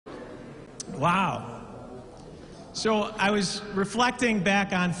Wow. So I was reflecting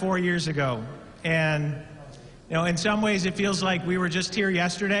back on 4 years ago, and in some ways it feels like we were just here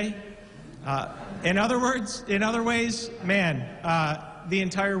yesterday. In other ways, man, the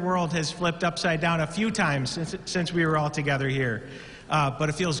entire world has flipped upside down a few times since we were all together here. But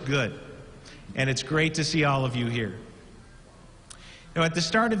it feels good, and it's great to see all of you here. At the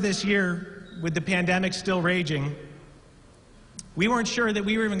start of this year, with the pandemic still raging, we weren't sure that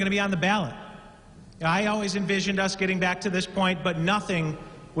we were even going to be on the ballot. I always envisioned us getting back to this point, but nothing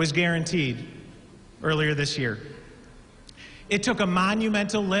was guaranteed earlier this year. It took a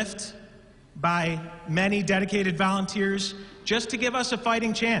monumental lift by many dedicated volunteers just to give us a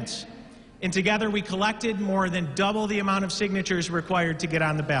fighting chance. And together we collected more than double the amount of signatures required to get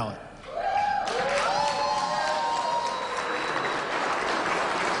on the ballot.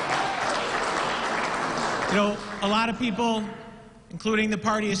 A lot of people, including the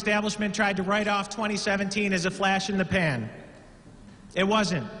party establishment, tried to write off 2017 as a flash in the pan. It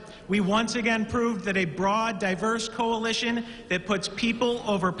wasn't. We once again proved that a broad, diverse coalition that puts people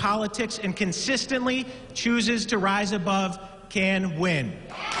over politics and consistently chooses to rise above can win.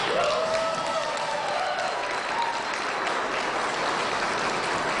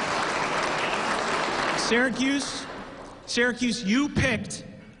 Syracuse, you picked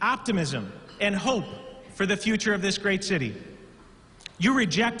optimism and hope for the future of this great city. You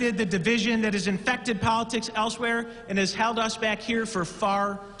rejected the division that has infected politics elsewhere and has held us back here for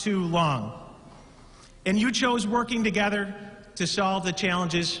far too long. And you chose working together to solve the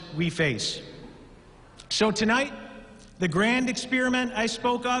challenges we face. So tonight, the grand experiment I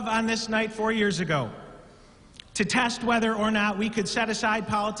spoke of on this night 4 years ago, to test whether or not we could set aside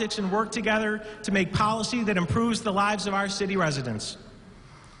politics and work together to make policy that improves the lives of our city residents.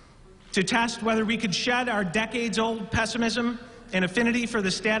 To test whether we could shed our decades-old pessimism and affinity for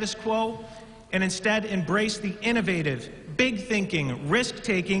the status quo and instead embrace the innovative, big-thinking,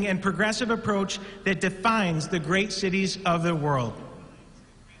 risk-taking, and progressive approach that defines the great cities of the world.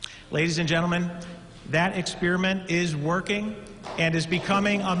 Ladies and gentlemen, that experiment is working and is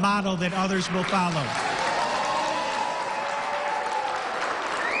becoming a model that others will follow.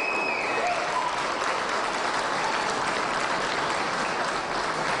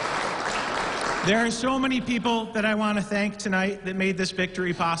 There are so many people that I want to thank tonight that made this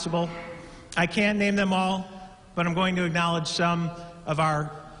victory possible. I can't name them all, but I'm going to acknowledge some of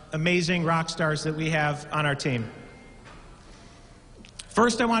our amazing rock stars that we have on our team.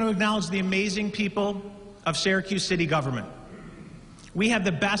 First, I want to acknowledge the amazing people of Syracuse City Government. We have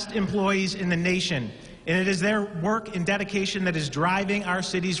the best employees in the nation, and it is their work and dedication that is driving our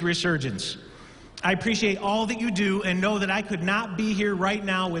city's resurgence. I appreciate all that you do and know that I could not be here right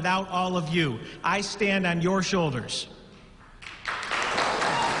now without all of you. I stand on your shoulders.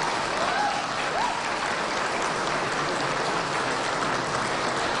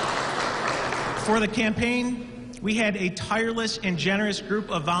 For the campaign, we had a tireless and generous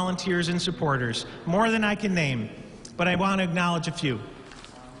group of volunteers and supporters, more than I can name, but I want to acknowledge a few.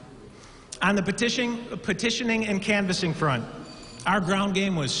 On the petitioning and canvassing front, our ground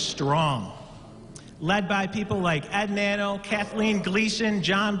game was strong, led by people like Ed Nano, Kathleen Gleason,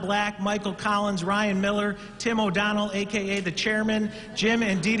 John Black, Michael Collins, Ryan Miller, Tim O'Donnell, a.k.a. the chairman, Jim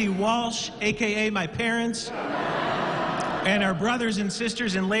and Dee Dee Walsh, a.k.a. my parents, and our brothers and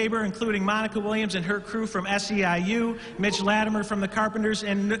sisters in labor, including Monica Williams and her crew from SEIU, Mitch Latimer from the Carpenters,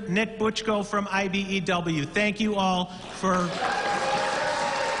 and Nick Butchko from IBEW. Thank you all for...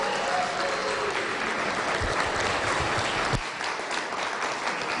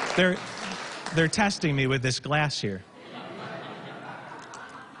 They're testing me with this glass here.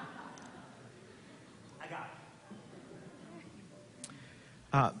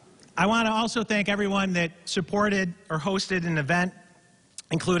 I want to also thank everyone that supported or hosted an event,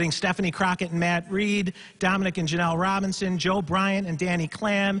 including Stephanie Crockett and Matt Reed, Dominic and Janelle Robinson, Joe Bryant and Danny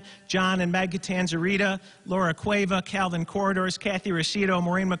Clam, John and Meg Catanzarita, Laura Cueva, Calvin Corridors, Kathy Rosito,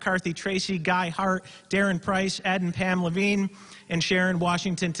 Maureen McCarthy, Tracy, Guy Hart, Darren Price, Ed and Pam Levine, and Sharon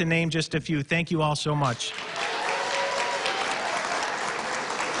Washington, to name just a few. Thank you all so much.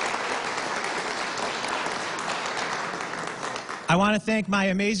 I want to thank my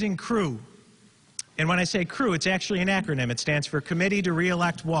amazing crew. And when I say crew, it's actually an acronym. It stands for Committee to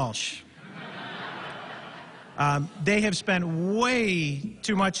Re-elect Walsh. They have spent way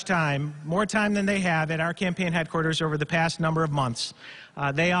too much time, more time than they have, at our campaign headquarters over the past number of months.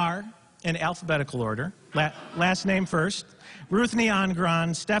 They are, in alphabetical order, last name first. Ruthnie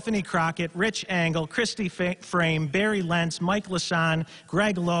Ongron, Stephanie Crockett, Rich Angle, Christy Frame, Barry Lentz, Mike Lasan,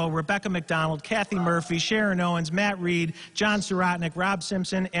 Greg Lowe, Rebecca McDonald, Kathy Murphy, Sharon Owens, Matt Reed, John Sorotnick, Rob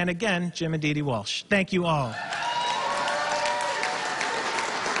Simpson, and again, Jim and Dee Dee Walsh. Thank you all.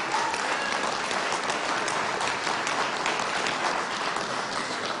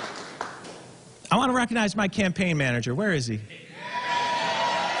 I want to recognize my campaign manager. Where is he?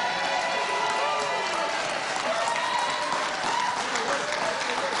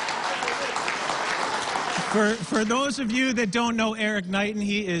 For those of you that don't know Eric Knighton,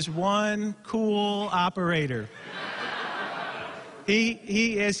 he is one cool operator.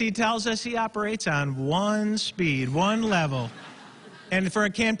 As he tells us, he operates on one speed, one level. And for a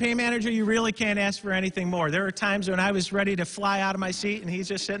campaign manager, you really can't ask for anything more. There are times when I was ready to fly out of my seat, and he's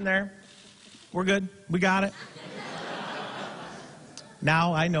just sitting there. We're good. We got it.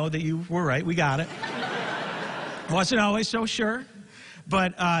 Now I know that you were right. We got it. Wasn't always so sure.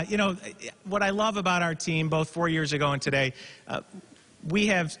 But, you know, what I love about our team, both 4 years ago and today, we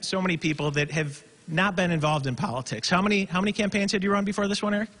have so many people that have not been involved in politics. How many campaigns had you run before this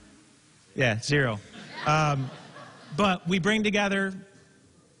one, Eric? Yeah, 0. But we bring together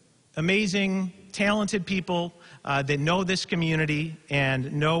amazing, talented people that know this community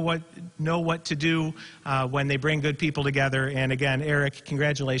and know what to do when they bring good people together. And again, Eric,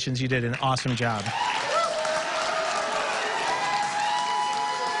 congratulations. You did an awesome job.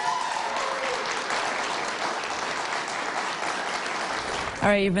 All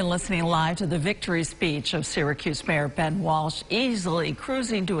right, you've been listening live to the victory speech of Syracuse Mayor Ben Walsh, easily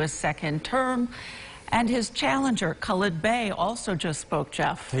cruising to his second term. And his challenger, Khalid Bey, also just spoke,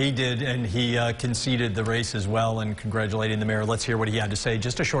 Jeff. He did, and he conceded the race as well, and congratulating the mayor. Let's hear what he had to say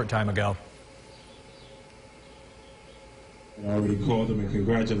just a short time ago. I already called him and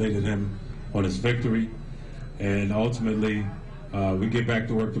congratulated him on his victory. And ultimately, we get back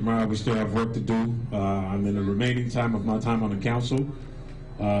to work tomorrow. We still have work to do. I'm in the remaining time of my time on the council.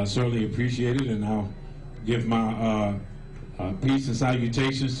 Certainly appreciate it, and I'll give my peace and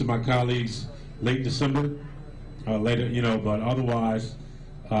salutations to my colleagues late December, later, you know, but otherwise,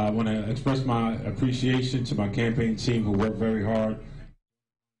 I want to express my appreciation to my campaign team who worked very hard.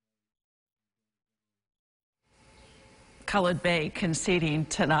 Khalid Bey conceding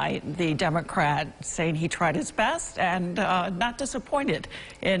tonight, the Democrat saying he tried his best and not disappointed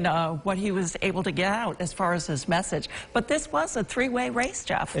in what he was able to get out as far as his message. But this was a three-way race,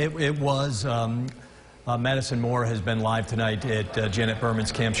 Jeff. It was. Madison Moore has been live tonight at Janet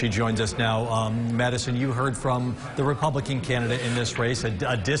Berman's camp. She joins us now. Madison, you heard from the Republican candidate in this race,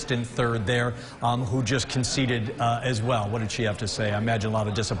 a distant third there, who just conceded as well. What did she have to say? I imagine a lot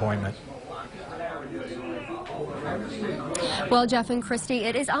of disappointment. Well, Jeff and Christy,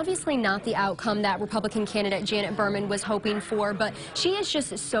 it is obviously not the outcome that Republican candidate Janet Berman was hoping for, but she is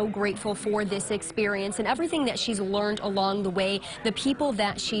just so grateful for this experience and everything that she's learned along the way, the people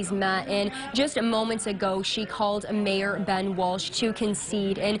that she's met. And just moments ago, she called Mayor Ben Walsh to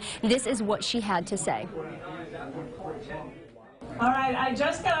concede, and this is what she had to say. All right, I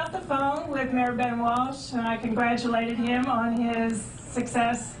just got off the phone with Mayor Ben Walsh, and I congratulated him on his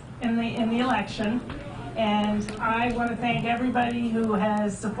success in the election. And I want to thank everybody who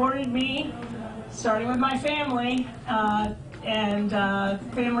has supported me, starting with my family, and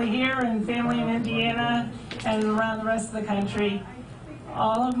family here and family in Indiana and around the rest of the country.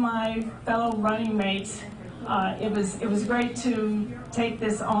 All of my fellow running mates, it was great to take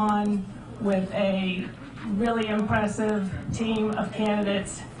this on with a really impressive team of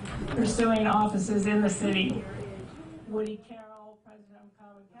candidates pursuing offices in the city. Woody Carroll, President of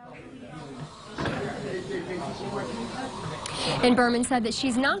Common Council. And Berman said that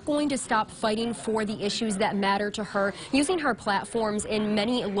she's not going to stop fighting for the issues that matter to her, using her platforms in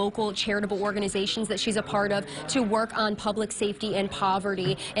many local charitable organizations that she's a part of to work on public safety and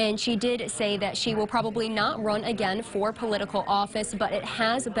poverty. And she did say that she will probably not run again for political office, but it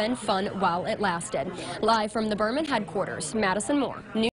has been fun while it lasted. Live from the Berman headquarters, Madison Moore.